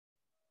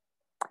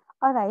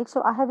All right,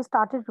 so I have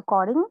started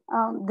recording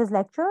this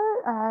lecture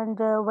and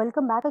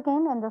welcome back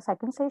again in the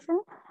second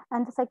session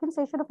and the second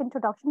session of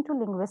Introduction to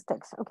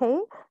Linguistics. Okay,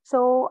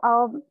 so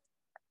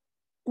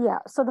yeah,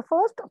 so the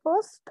first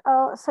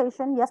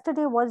session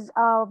yesterday was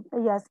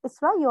yes,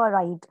 Isra, you are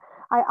right.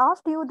 I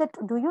asked you that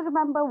do you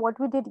remember what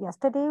we did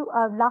yesterday?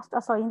 Last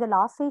sorry, in the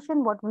last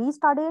session, what we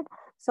studied.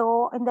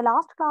 So in the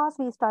last class,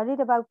 we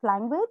studied about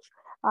language.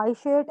 I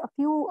shared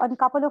a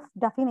couple of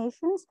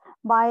definitions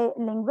by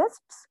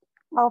linguists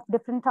of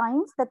different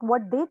times that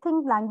what they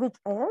think language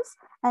is,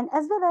 and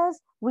as well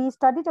as we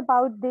studied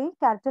about the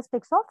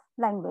characteristics of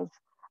language.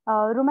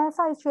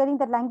 Rumesa is sharing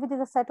that language is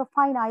a set of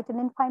finite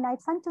and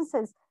infinite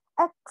sentences.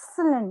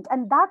 Excellent.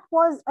 And that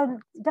was a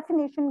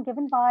definition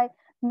given by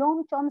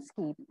Noam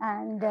Chomsky.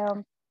 And,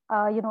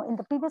 in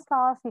the previous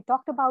class, we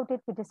talked about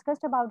it, we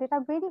discussed about it.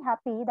 I'm very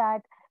happy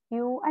that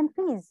and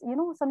please,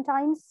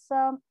 sometimes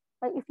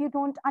if you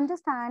don't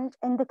understand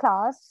in the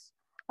class,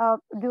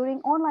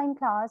 during online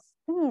class,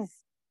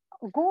 please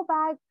go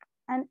back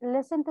and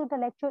listen to the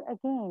lecture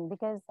again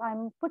because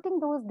I'm putting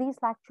these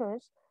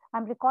lectures,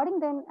 I'm recording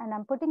them and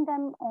I'm putting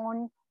them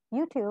on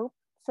YouTube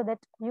so that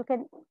you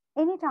can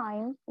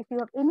anytime if you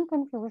have any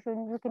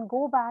confusion you can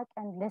go back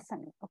and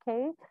listen.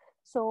 Okay,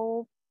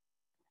 so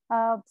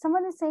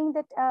someone is saying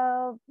that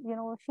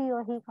she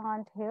or he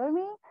can't hear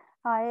me.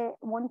 I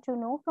want to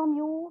know from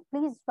you,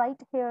 please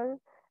write here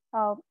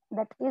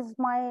that is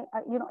my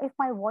if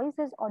my voice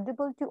is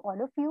audible to all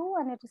of you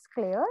and it is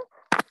clear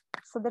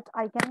so that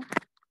I can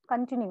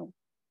continue.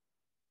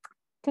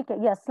 Okay,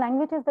 yes,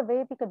 language is the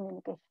way we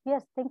communicate.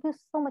 Yes, thank you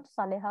so much,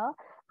 Saleha.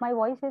 My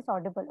voice is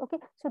audible. Okay,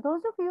 so those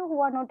of you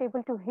who are not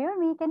able to hear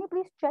me, can you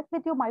please check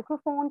with your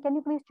microphone? Can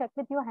you please check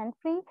with your hand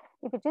free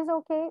if it is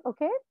okay?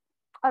 Okay,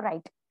 all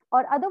right.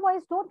 Or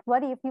otherwise, don't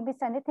worry if you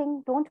miss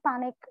anything. Don't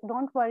panic.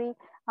 Don't worry.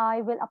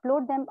 I will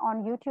upload them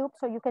on YouTube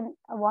so you can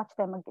watch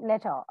them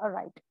later. All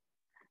right.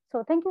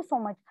 So thank you so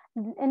much.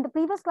 In the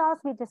previous class,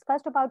 we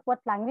discussed about what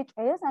language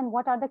is and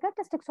what are the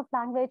characteristics of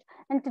language.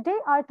 And today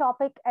our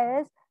topic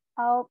is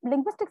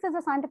linguistics is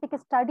a scientific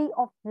study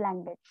of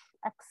language.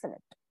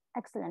 Excellent.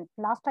 Excellent.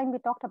 Last time we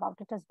talked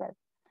about it as well.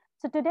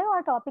 So today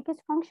our topic is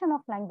function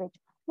of language.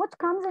 What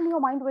comes in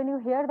your mind when you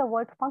hear the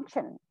word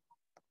function?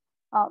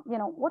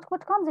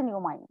 What comes in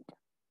your mind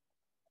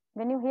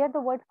when you hear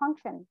the word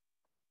function?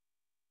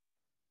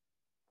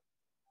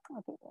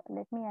 Okay,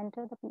 let me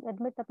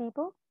admit the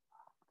people.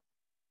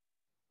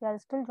 They are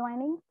still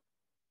joining.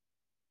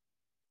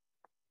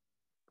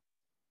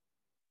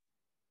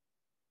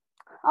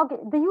 Okay,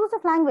 the use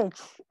of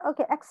language.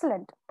 Okay,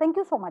 excellent. Thank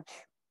you so much.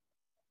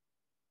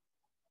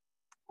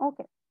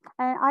 Okay.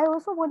 And I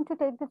also want to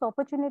take this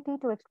opportunity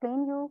to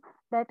explain you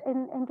that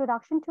in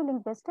Introduction to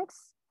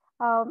Linguistics,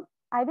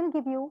 I will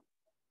give you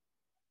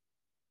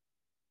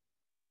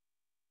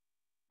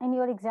in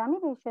your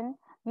examination,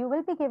 you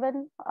will be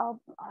given,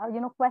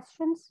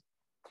 questions,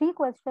 3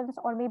 questions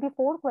or maybe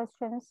 4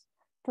 questions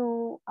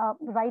to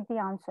write the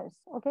answers.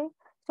 Okay.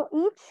 So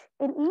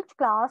in each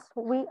class,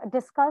 we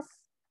discuss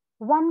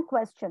one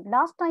question.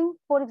 Last time,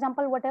 for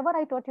example, whatever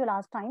I taught you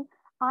last time,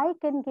 I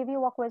can give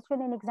you a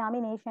question in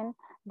examination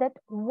that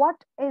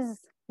what is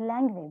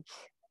language?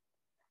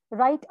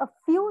 Write a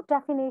few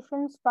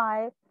definitions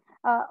by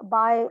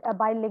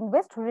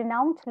linguists,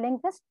 renowned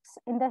linguists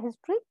in the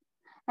history,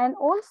 and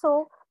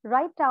also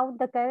write out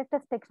the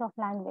characteristics of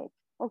language.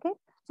 Okay,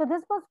 so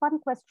this was one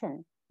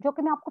question जो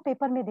कि मैं आपको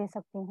paper में दे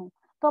सकती हूँ.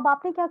 तो अब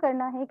आपने क्या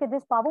करना है कि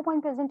this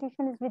PowerPoint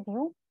presentation is with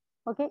you.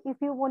 Okay, if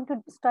you want to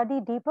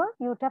study deeper,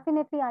 you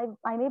definitely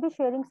I may be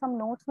sharing some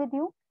notes with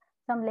you,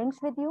 some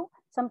links with you,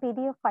 some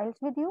PDF files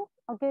with you.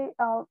 Okay,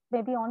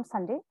 maybe on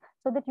Sunday,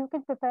 so that you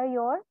can prepare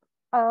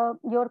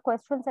your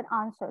questions and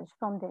answers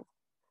from this.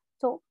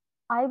 So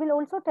I will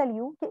also tell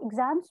you कि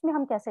exams में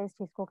हम कैसे इस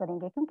चीज को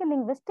करेंगे, क्योंकि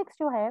linguistics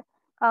जो है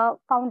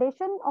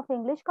फाउंडेशन ऑफ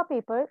इंग्लिश का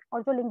पेपर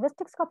और जो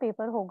लिंग्विस्टिक्स का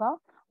पेपर होगा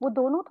वो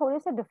दोनों थोड़े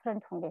से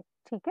डिफरेंट होंगे.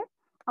 ठीक है,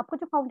 आपको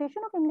जो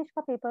फाउंडेशन ऑफ इंग्लिश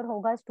का पेपर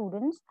होगा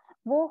स्टूडेंट्स,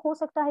 वो हो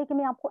सकता है कि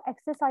मैं आपको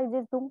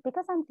एक्सरसाइजेस दूं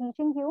because I am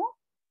teaching you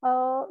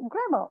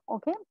grammar.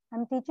 Okay, I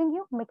am teaching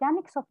you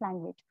mechanics of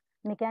language.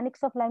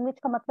 Mechanics of language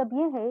का मतलब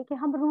ये है कि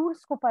हम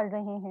रूल्स को पढ़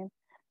रहे हैं.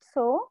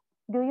 So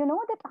do you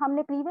know that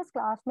हमने प्रीवियस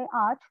क्लास में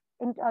आज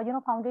in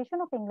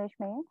foundation of English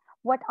mein,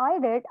 what I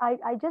did,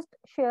 I just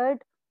shared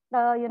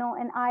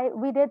and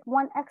we did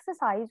one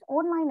exercise,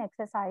 online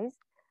exercise.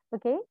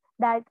 Okay,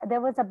 that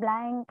there was a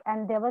blank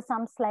and there was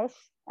some slash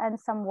and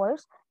some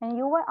words, and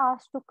you were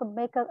asked to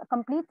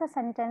complete the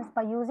sentence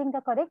by using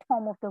the correct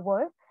form of the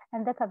word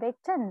and the correct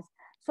tense.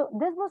 So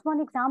this was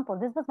one example,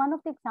 this was one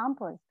of the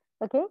examples.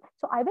 Okay,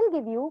 so I will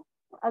give you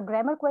a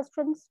grammar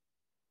questions.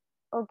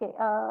 Okay,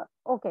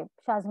 okay,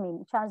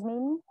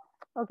 Shazmin.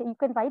 Okay, you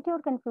can write your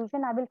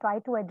confusion. I will try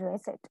to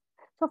address it.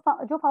 So,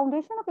 जो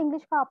foundation of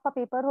English का आपका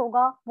paper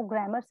होगा वो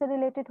grammar से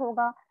related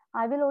होगा.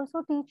 I will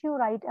also teach you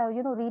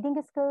reading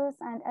skills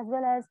and as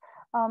well as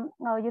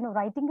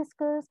writing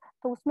skills.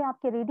 तो उसमें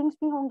आपके रीडिंग्स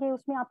भी होंगे,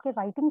 उसमें आपके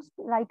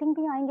राइटिंग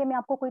भी आएंगे. मैं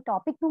आपको कोई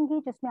टॉपिक दूंगी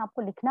जिसमें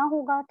आपको लिखना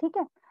होगा. ठीक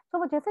है, तो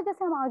वो जैसे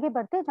जैसे हम आगे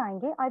बढ़ते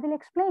जाएंगे, I will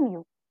explain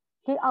you.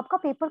 कि आपका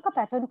पेपर का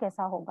पैटर्न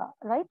कैसा होगा,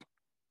 राइट?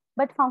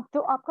 बट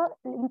जो आपका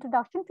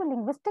इंट्रोडक्शन टू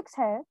लिंग्विस्टिक्स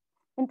है,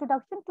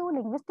 इंट्रोडक्शन टू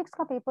लिंग्विस्टिक्स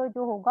का पेपर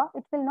जो होगा,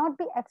 it will not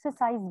be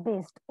exercise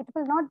based, it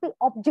will not be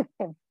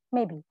objective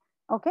may be,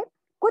 okay?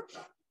 कुछ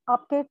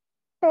आपके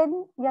 10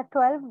 या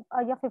 12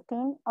 या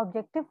 15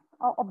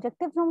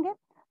 ऑब्जेक्टिव्स होंगे,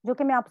 जो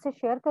कि मैं आपसे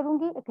शेयर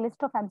करूंगी, एक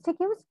लिस्ट ऑफ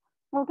एमसीक्यूज,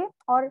 ओके?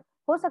 और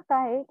हो सकता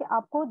है कि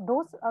आपको दो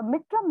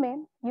मिड टर्म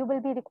में you will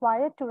be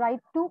required to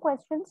right 2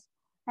 questions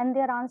and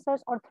their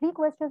answers, or 3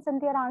 questions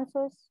and their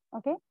answers,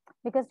 okay?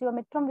 Because your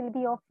midterm will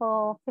be of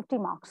 50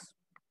 marks.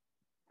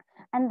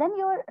 And then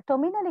your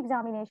terminal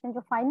examination,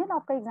 जो final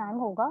आपका exam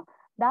होगा,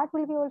 that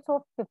will be also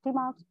 50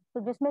 marks.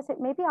 तो जिसमें से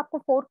may be आपको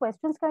 4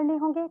 questions करने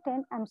होंगे,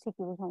 10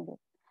 MCQs होंगे.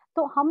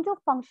 तो हम जो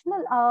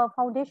फंक्शनल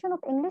फाउंडेशन ऑफ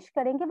इंग्लिश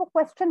करेंगे वो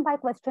क्वेश्चन बाय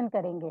क्वेश्चन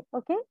करेंगे,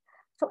 okay?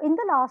 So in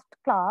the last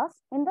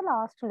class, in the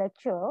last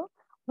lecture,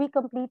 we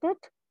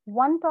completed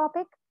one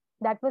topic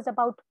that was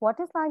about what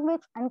is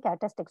language and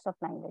characteristics of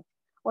language.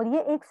 और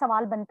ये एक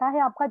सवाल बनता है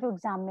आपका जो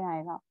एग्जाम में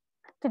आएगा.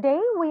 Today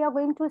we are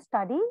going to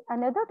study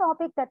another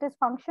topic, that is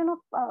function of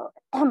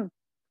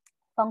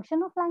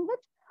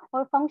language,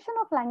 और function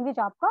of language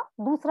आपका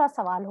दूसरा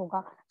सवाल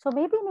होगा. So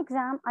maybe in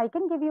exam I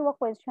can give you a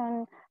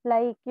question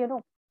like,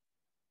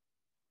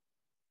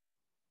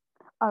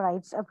 all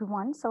right,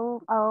 everyone.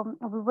 So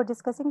we were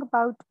discussing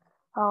about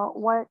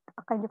what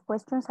kind of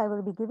questions I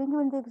will be giving you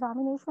in the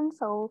examination.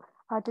 So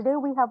today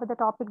we have the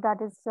topic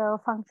that is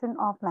function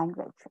of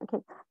language. Okay.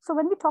 So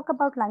when we talk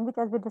about language,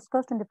 as we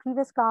discussed in the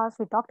previous class,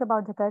 we talked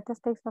about the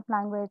characteristics of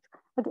language.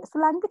 Okay. So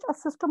language, a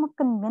system of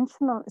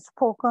conventional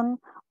spoken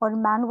or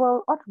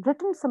manual or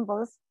written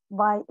symbols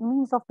by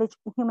means of which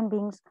human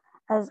beings,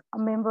 as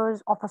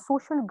members of a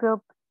social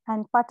group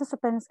and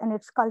participants in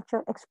its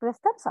culture, express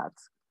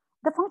themselves.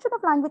 The function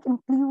of language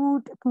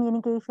include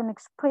communication,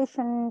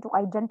 expression, to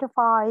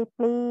identify,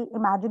 play,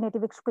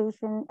 imaginative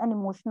expression, and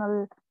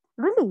emotional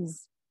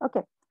release.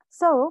 Okay,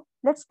 so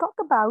let's talk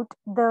about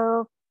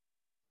the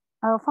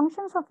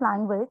functions of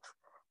language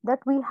that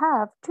we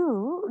have to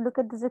look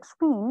at this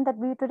screen. That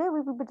we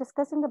will be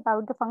discussing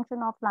about the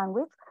function of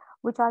language,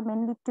 which are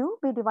mainly two.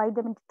 We divide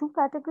them into 2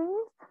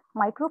 categories: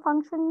 micro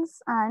functions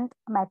and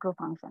macro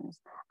functions.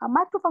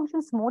 Micro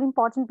functions more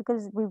important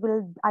because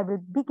I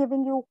will be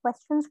giving you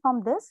questions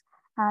from this,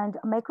 and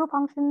macro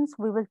functions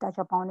we will touch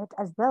upon it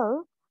as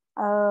well.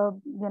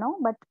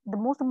 But the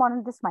most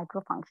important is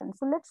micro function.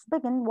 So let's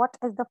begin. What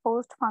is the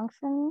first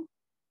function?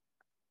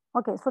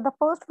 Okay, so the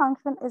first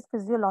function is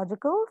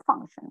physiological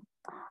function.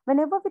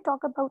 Whenever we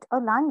talk about a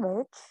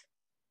language,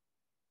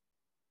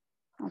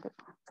 okay,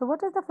 so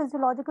what is the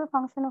physiological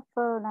function of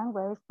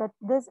language? That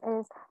this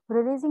is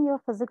releasing your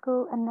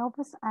physical and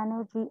nervous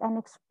energy and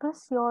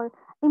express your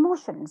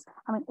emotions.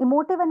 I mean,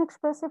 emotive and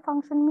expressive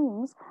function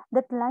means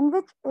that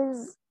language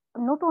is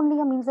not only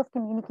a means of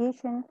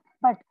communication,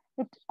 but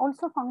it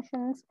also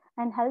functions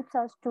and helps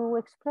us to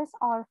express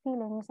our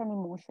feelings and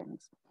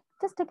emotions.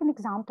 Just take an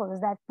example, is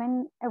that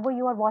whenever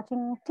you are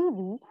watching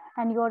TV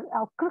and your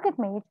cricket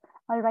match,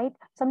 all right,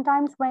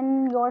 sometimes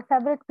when your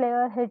favorite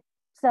player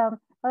hits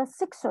a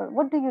sixer,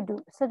 what do?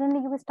 Suddenly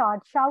you will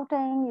start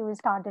shouting, you will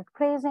start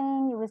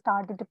praising, you will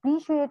start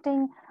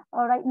appreciating,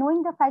 all right,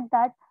 knowing the fact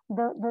that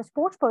the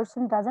sports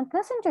person doesn't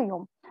listen to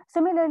you.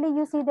 Similarly,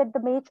 you see that the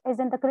match is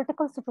in the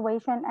critical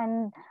situation,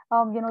 and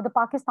the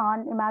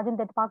Pakistan, imagine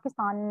that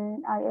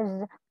Pakistan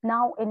is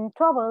now in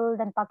trouble,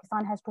 then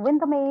Pakistan has to win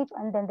the match,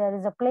 and then there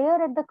is a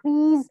player at the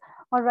crease,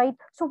 all right?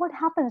 So what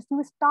happens?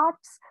 You start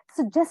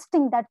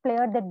suggesting that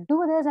player that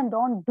do this and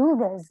don't do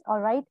this, all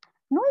right?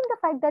 Knowing the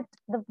fact that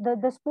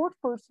the sports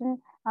person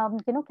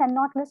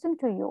cannot listen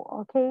to you,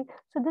 okay?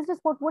 So this is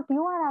what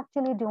you are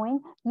actually doing.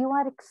 You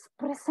are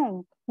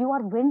expressing, you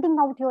are venting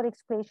out your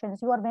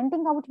expressions, you are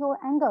venting out your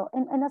anger.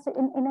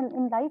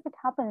 In life it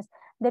happens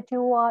that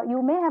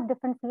you may have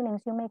different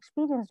feelings, you may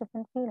experience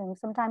different feelings.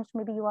 Sometimes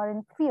maybe you are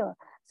in fear,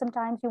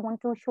 sometimes you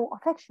want to show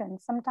affection,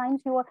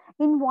 sometimes you are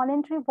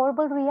involuntary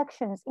verbal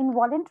reactions.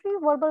 Involuntary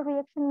verbal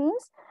reaction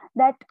means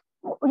that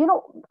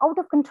out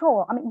of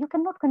control. I mean, you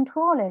cannot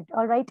control it,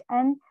 all right?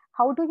 And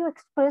how do you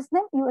express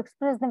them? You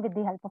express them with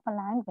the help of a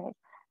language.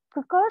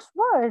 Curse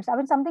words, I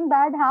mean, something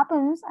bad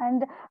happens,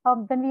 and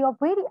when we are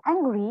very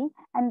angry,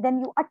 and then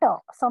you utter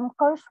some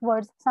curse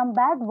words, some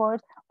bad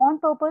words on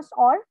purpose,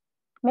 or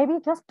maybe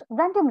just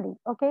randomly,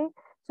 okay?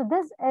 So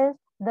this is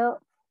the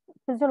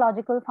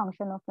physiological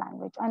function of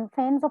language. And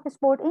fans of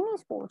sport, any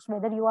sports,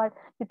 whether you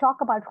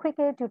talk about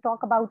cricket, you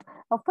talk about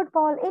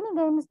football, any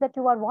games that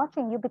you are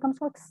watching, you become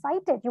so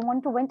excited, you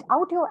want to vent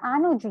out your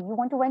energy, you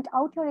want to vent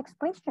out your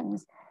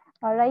expressions,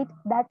 all right?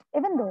 That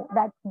even though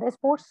that the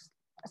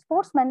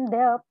sportsman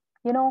there,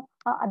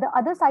 the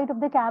other side of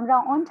the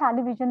camera on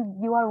television,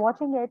 you are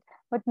watching it,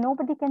 but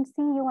nobody can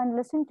see you and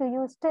listen to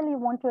you, still you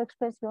want to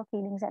express your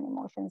feelings and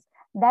emotions.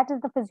 That is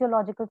the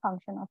physiological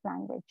function of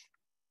language.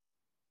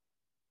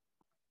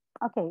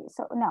 Okay,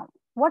 so now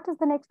what is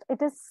the next?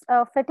 It is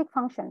phatic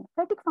function.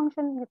 Phatic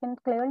function, you can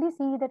clearly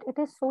see that it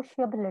is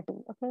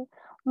sociability. Okay,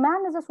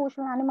 man is a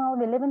social animal.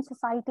 We live in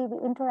society. We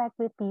interact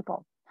with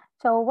people.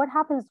 So what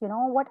happens,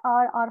 what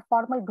are our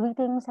formal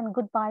greetings and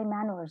goodbye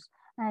manners,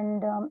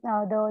 and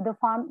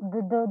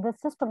the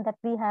system that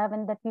we have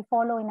and that we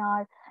follow in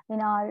our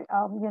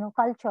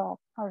culture.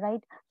 All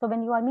right. So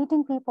when you are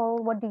meeting people,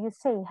 what do you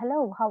say?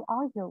 Hello, how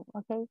are you?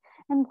 Okay.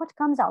 And what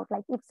comes out,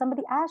 like if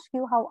somebody asks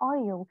you how are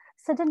you,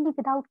 suddenly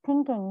without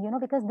thinking,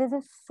 because this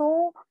is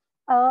so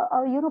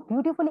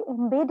beautifully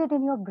embedded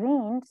in your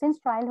brain since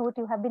childhood.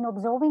 You have been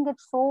observing it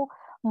so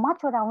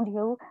much around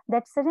you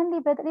that suddenly,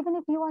 whether even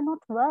if you are not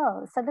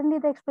well, suddenly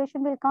the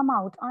expression will come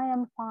out, I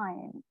am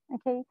fine.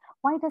 Okay.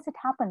 Why does it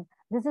happen?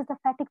 This is the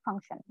fatigue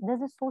function. This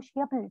is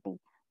sociability.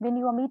 When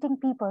you are meeting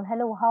people,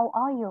 hello, how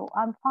are you?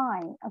 I'm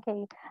fine.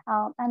 Okay.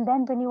 And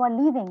then when you are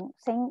leaving,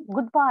 saying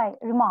goodbye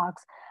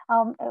remarks,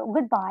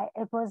 goodbye,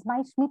 it was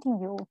nice meeting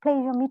you,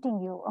 pleasure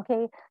meeting you.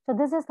 Okay. So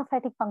this is the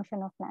fatigue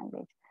function of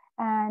language.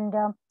 And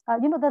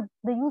the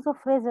use of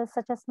phrases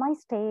such as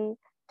nice day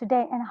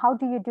today and how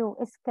do you do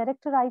is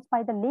characterized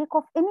by the lack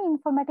of any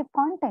informative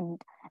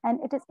content, and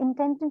it is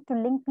intended to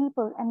link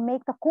people and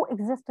make the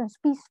coexistence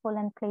peaceful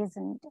and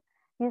pleasant.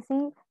 You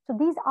see, so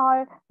these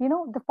are,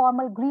 the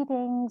formal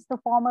greetings, the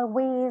formal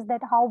ways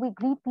that how we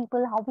greet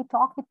people, how we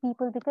talk with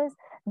people, because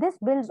this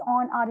builds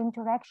on our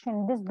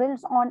interaction, this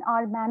builds on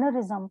our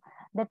mannerism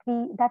that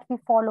we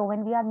follow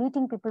when we are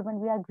meeting people,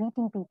 when we are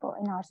greeting people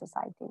in our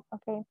society.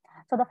 Okay.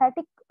 So the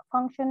fatigue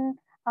function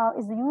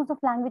is the use of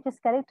language is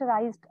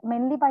characterized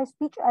mainly by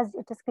speech as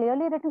it is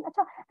clearly written.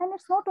 Achha, and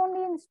it's not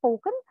only in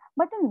spoken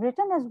but in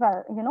written as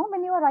well.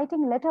 When you are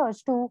writing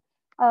letters to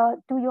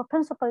your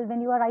principal,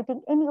 when you are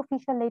writing any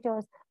official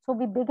letters, so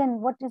we begin,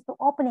 what is the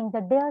opening,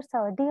 the dear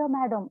sir, dear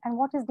madam, and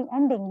what is the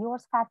ending,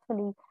 yours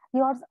faithfully,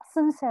 yours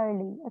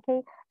sincerely.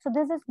 Okay. So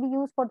this is we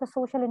use for the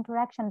social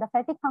interaction. The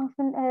fatigue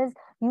function is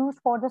used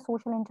for the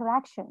social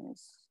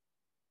interactions.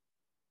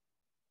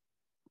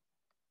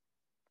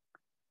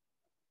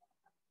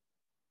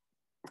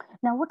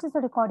 Now, what is the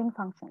recording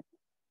function?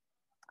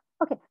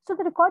 Okay, so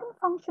the recording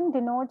function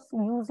denotes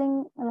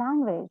using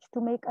language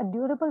to make a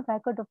durable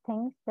record of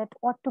things that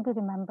ought to be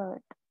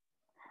remembered.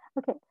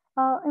 Okay.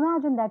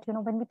 Imagine that,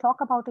 when we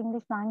talk about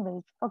English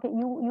language, okay,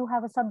 you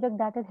have a subject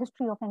that is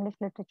history of English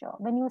literature.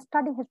 When you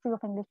study history of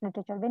English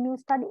literature, when you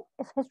study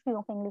history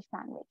of English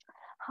language,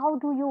 how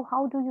do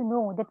you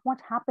know that what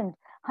happened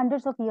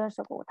hundreds of years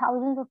ago,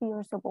 thousands of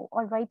years ago,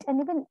 all right?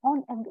 And even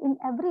in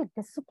every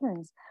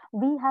disciplines,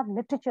 we have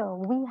literature,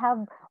 we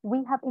have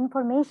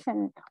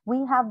information,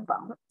 we have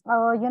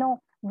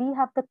we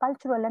have the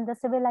cultural and the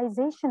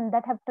civilization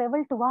that have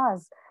traveled to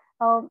us.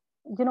 Uh,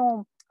 you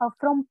know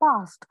from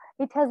past,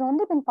 it has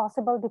only been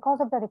possible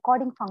because of the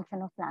recording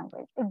function of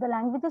language. If the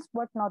languages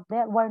were not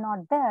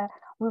there,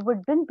 we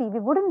wouldn't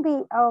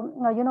be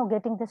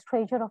getting this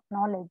treasure of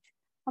knowledge.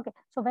 Okay,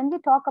 so when we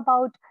talk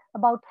about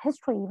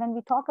history, when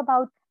we talk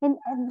about in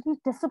every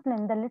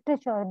discipline, the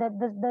literature,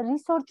 the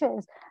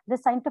researches, the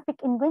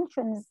scientific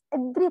inventions,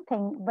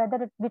 everything,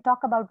 whether we talk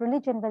about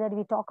religion, whether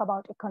we talk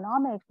about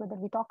economics, whether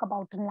we talk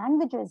about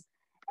languages,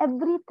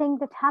 everything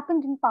that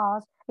happened in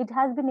past, it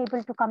has been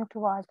able to come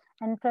to us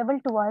and travel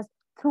to us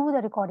through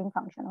the recording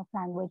function of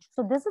language.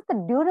 So this is the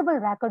durable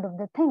record of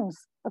the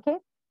things. Okay.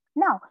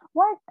 Now,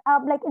 what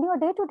like in your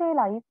day-to-day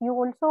life, you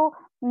also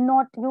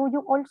not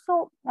you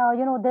also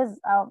there's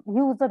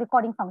use the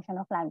recording function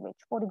of language.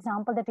 For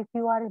example, that if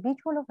you are a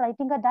ritual of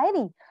writing a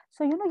diary,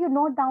 so you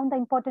note down the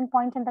important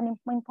points and the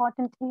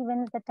important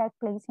events that take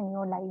place in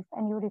your life,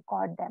 and you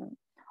record them.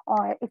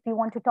 Or if you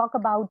want to talk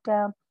about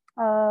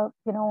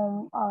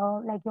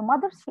like your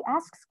mother, she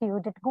asks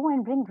you to go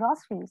and bring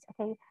groceries.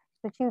 Okay.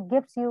 So she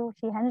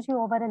hands you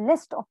over a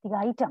list of the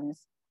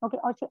items. Okay.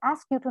 Or she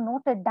asks you to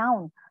note it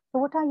down. So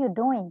what are you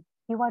doing?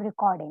 You are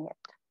recording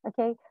it.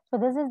 Okay. So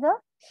this is the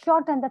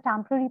short and the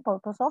temporary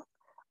purpose of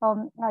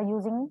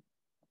using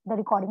the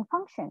recording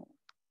function.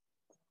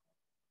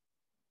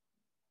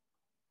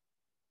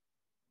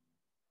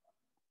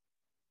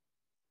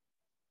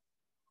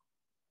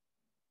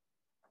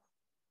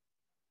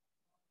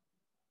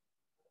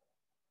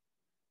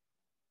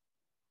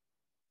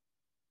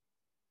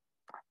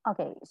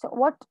 Okay. So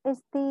what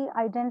is the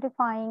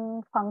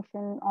identifying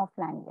function of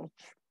language?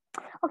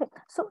 Okay.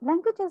 So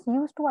language is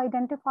used to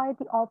identify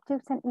the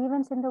objects and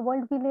events in the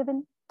world we live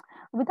in.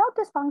 Without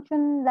this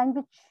function,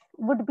 language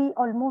would be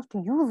almost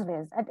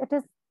useless. And it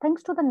is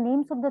thanks to the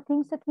names of the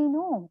things that we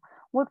know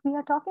what we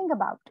are talking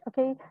about.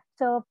 Okay,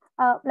 so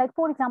like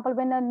for example,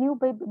 when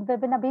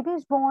a baby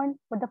is born,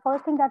 but the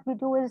first thing that we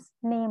do is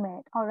name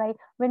it. All right,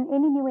 when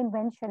any new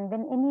invention,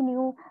 when any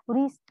new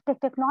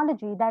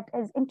technology that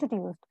is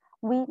introduced,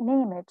 we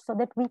name it so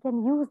that we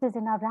can use this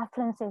in our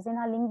references, in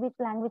our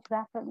language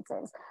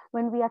references.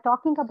 When we are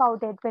talking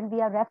about it, when we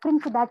are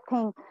referring to that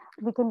thing,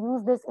 we can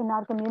use this in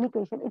our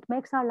communication. It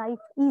makes our life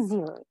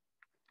easier.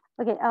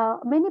 Okay,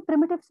 many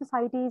primitive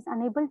societies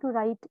unable to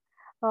write,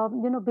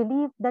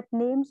 believe that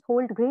names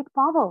hold great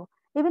power.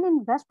 Even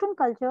in Western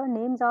culture,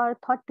 names are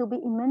thought to be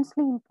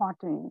immensely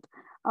important.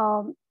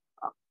 Um,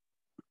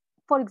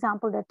 for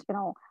example, that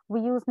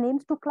we use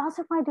names to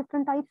classify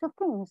different types of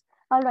things.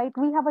 All right,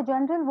 we have a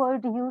general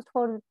word used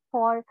for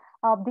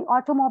the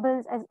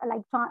automobiles, as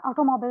like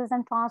automobiles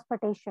and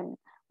transportation.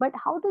 But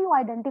how do you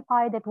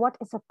identify that what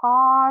is a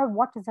car,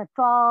 what is a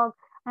truck,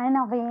 and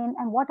a van,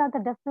 and what are the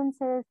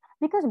differences?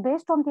 Because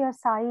based on their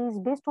size,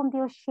 based on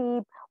their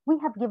shape, we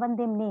have given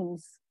them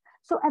names.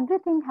 So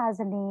everything has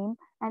a name,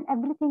 and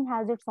everything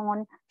has its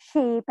own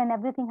shape, and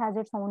everything has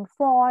its own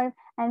form,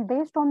 and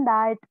based on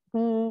that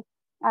we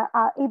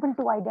are able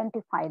to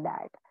identify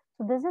that.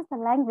 So this is the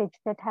language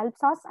that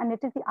helps us, and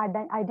it is the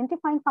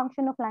identifying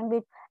function of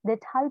language that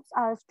helps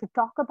us to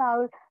talk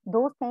about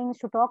those things,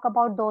 to talk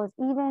about those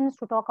events,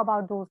 to talk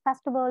about those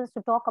festivals,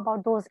 to talk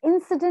about those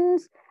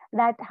incidents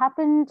that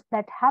happened,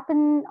 that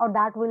happen, or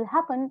that will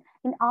happen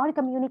in our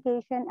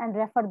communication, and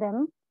refer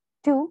them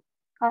to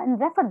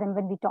and refer them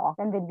when we talk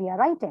and when we are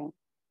writing.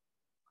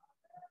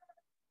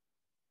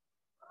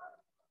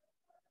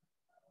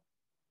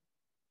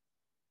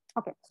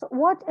 Okay, so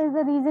what is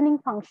the reasoning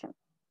function?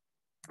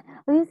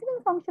 Reasoning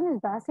function is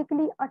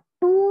basically a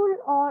tool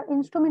or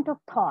instrument of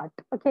thought.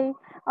 Okay,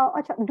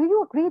 do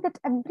you agree that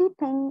every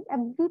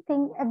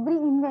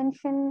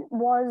invention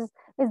was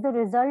is the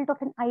result of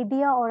an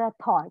idea or a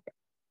thought?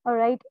 All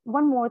right.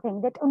 One more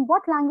thing, that in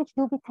what language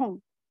do we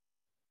think?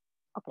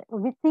 Okay,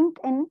 we think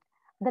in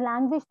the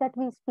language that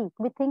we speak.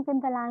 We think in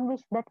the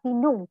language that we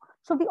know.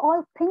 So we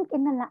all think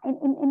in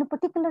in a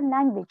particular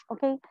language.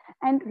 Okay,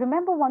 and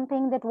remember one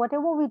thing, that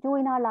whatever we do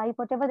in our life,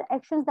 whatever the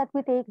actions that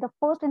we take, the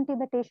first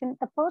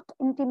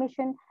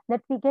intimation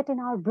that we get in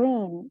our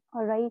brain.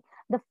 All right,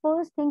 the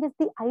first thing is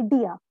the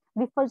idea.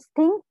 We first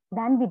think,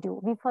 then we do.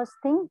 We first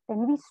think,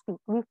 then we speak.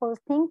 We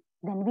first think,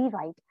 then we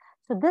write.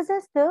 So this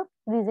is the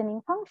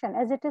reasoning function,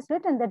 as it is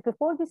written that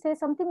before we say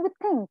something, we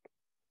think,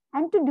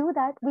 and to do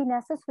that, we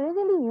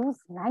necessarily use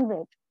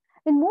language.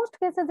 In most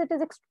cases, it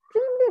is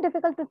extremely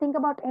difficult to think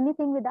about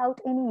anything without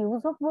any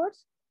use of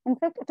words. In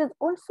fact, it is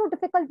also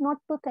difficult not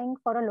to think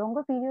for a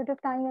longer period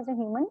of time as a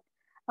human,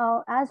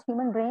 as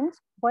human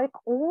brains work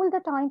all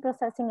the time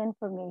processing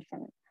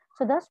information.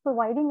 So, thus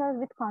providing us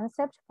with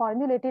concepts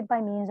formulated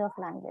by means of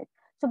language.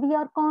 So, we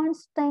are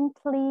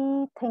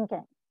constantly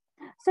thinking.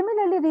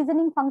 Similarly,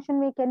 reasoning function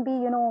may can be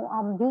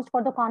used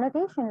for the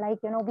connotation, like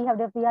we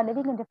are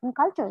living in different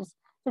cultures,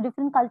 so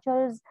different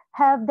cultures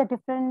have the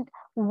different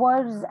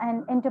words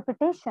and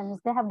interpretations.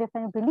 They have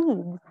different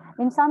beliefs.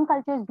 In some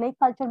cultures, black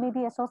culture may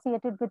be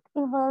associated with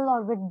evil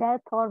or with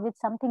death or with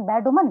something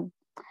bad omen,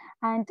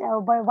 and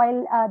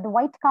while the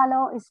white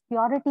color is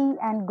purity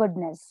and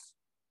goodness.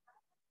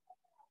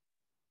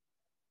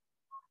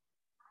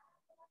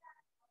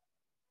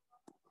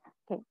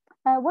 Okay.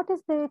 What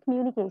is the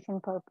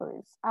communication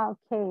purpose?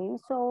 Okay,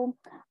 so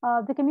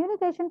the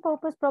communication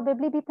purpose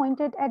probably be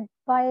pointed at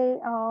by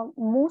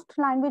most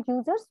language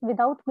users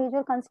without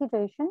major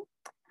consideration.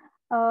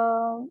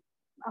 Uh,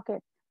 okay,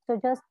 so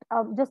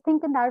just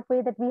think in that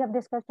way, that we have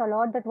discussed a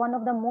lot, that one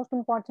of the most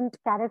important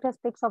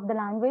characteristics of the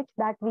language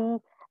that we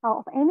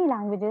of any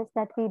languages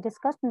that we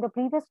discussed in the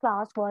previous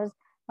class was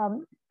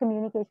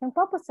communication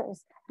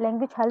purposes.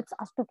 Language helps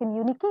us to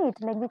communicate.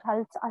 Language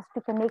helps us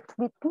to connect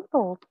with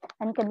people,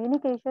 and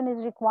communication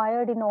is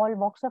required in all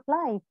walks of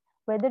life.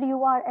 Whether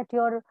you are at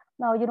your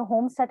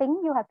home setting,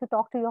 you have to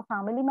talk to your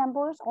family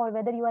members, or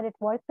whether you are at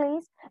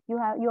workplace, you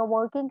are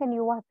working and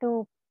you have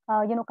to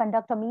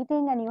conduct a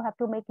meeting, and you have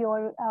to make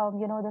your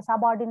the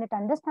subordinate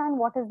understand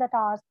what is the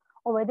task,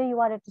 or whether you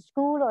are at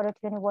school or at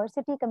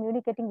university,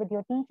 communicating with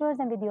your teachers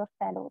and with your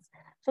fellows.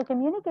 So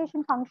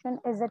communication function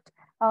is it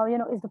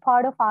is the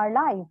part of our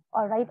life.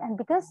 All right, and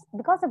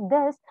because of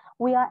this,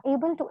 we are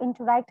able to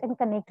interact and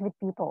connect with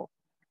people.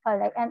 All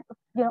right, and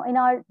in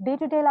our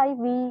day-to-day life,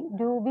 we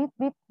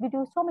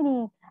do so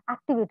many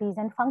activities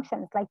and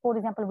functions, like for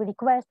example, we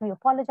request, we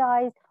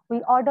apologize,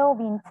 we order,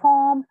 we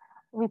inform,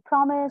 we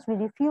promise, we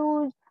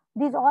refuse.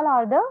 These all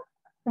are the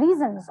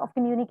reasons of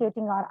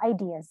communicating our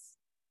ideas.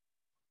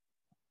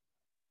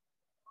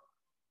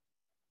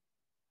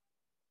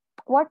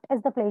 What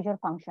is the pleasure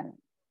function?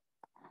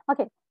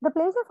 Okay, the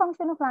pleasure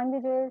function of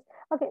language is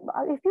okay.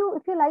 If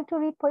you like to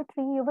read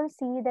poetry, you will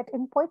see that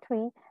in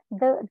poetry,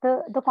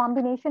 the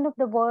combination of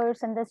the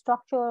words and the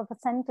structure of a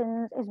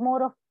sentence is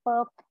more of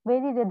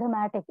very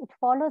rhythmatic. It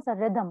follows a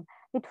rhythm.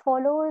 It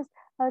follows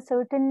a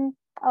certain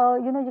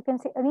you can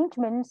say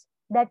arrangements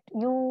that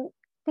you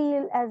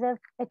feel as if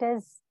it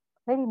is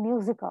very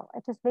musical.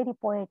 It is very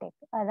poetic.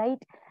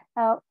 Right.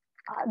 Uh,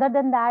 Other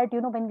than that,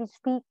 when we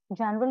speak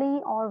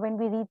generally or when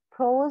we read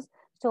prose,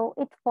 so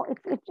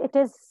it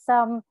is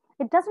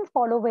it doesn't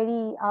follow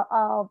very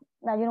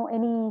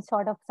any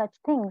sort of such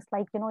things,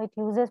 like it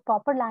uses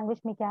proper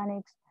language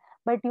mechanics.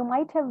 But you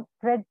might have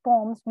read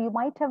poems, you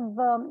might have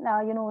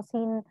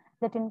seen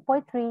that in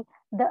poetry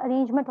the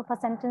arrangement of a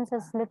sentence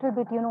is little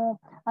bit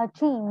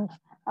change.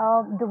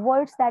 The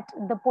words that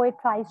the poet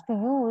tries to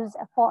use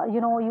for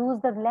use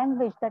the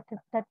language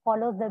that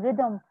follows the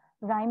rhythm,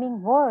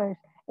 rhyming words.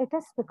 It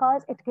is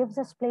because it gives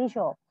us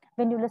pleasure.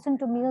 When you listen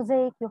to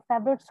music, your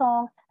favorite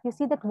song, you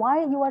see that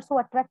why you are so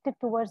attracted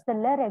towards the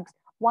lyrics.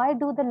 Why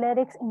do the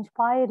lyrics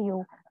inspire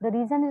you? The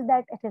reason is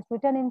that it is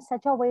written in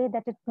such a way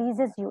that it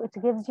pleases you, it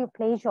gives you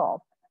pleasure.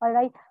 All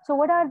right. So,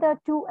 what are the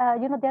two?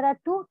 There are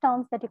two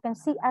terms that you can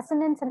see: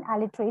 assonance and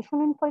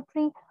alliteration in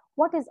poetry.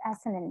 What is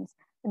assonance?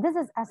 This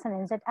is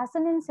assonance. That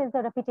assonance is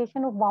the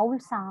repetition of vowel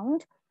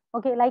sound.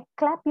 Okay, like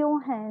clap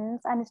your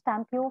hands and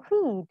stamp your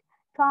feet.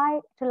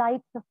 Try to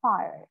light the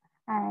fire.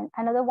 And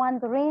another one,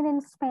 the rain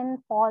in Spain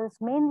falls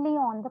mainly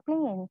on the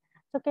plain.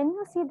 So, can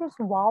you see this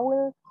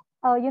vowel?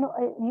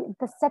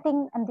 The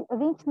setting and the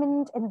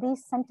arrangement in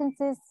these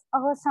sentences,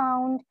 our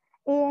sound,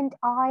 A and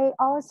I,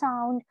 our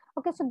sound.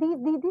 Okay, so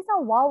these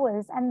are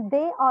vowels and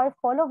they are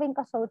following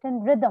a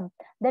certain rhythm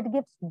that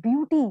gives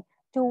beauty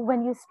to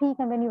when you speak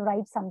and when you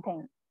write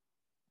something.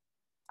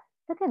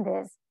 Look at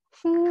this.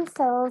 She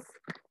sells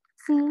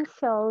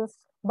seashells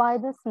by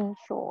the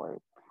seashore.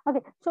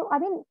 Okay, so I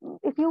mean,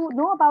 if you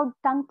know about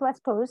tongue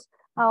twisters,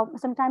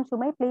 sometimes you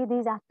may play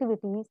these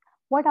activities.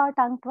 What are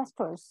tongue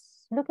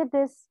twisters? Look at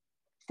this.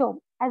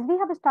 So, as we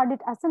have studied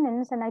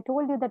assonance, and I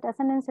told you that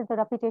assonance is the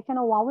repetition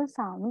of vowel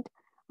sound.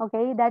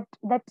 Okay, that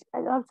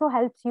also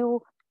helps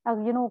you,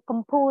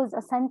 compose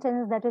a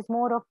sentence that is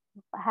more of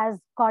has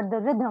got the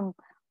rhythm.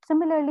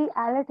 Similarly,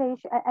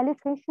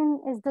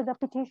 alliteration is the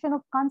repetition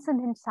of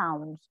consonant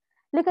sounds.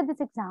 Look at this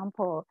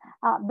example.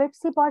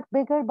 Bitsy bought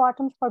bigger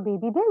bottoms for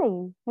baby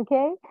Billy.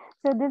 Okay,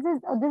 so this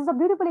is a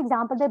beautiful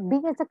example that B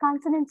is a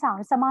consonant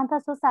sound. Samantha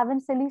saw seven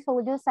silly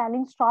soldiers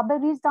selling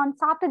strawberries on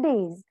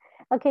Saturdays.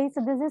 Okay,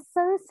 so this is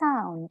still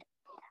sound.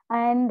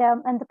 And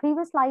the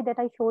previous slide that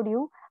I showed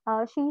you,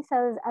 she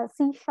sells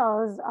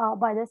seashells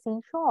by the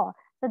seashore.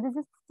 So this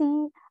is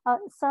see,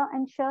 sir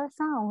and sure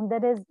sound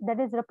that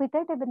is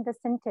repetitive in the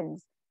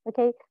sentence.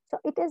 Okay, so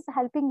it is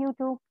helping you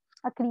to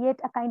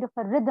create a kind of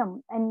a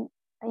rhythm and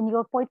in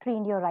your poetry,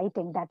 in your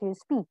writing that you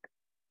speak.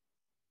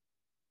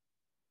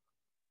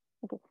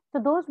 Okay, so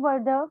those were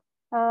the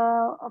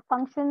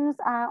functions,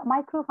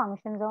 micro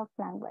functions of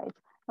language.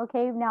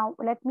 Okay, now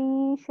let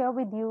me share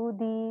with you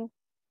the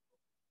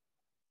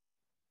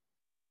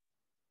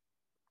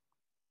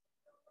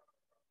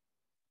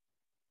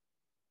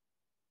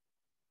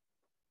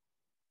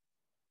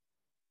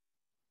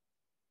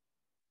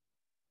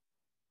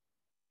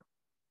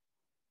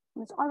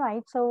It's all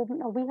right. So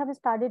we have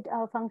studied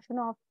a function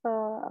of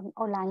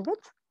our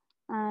language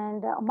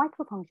and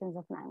micro functions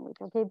of language.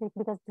 Okay,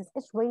 because this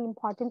is very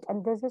important,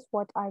 and this is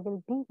what I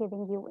will be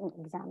giving you in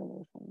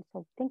examination.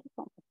 So thank you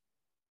so much.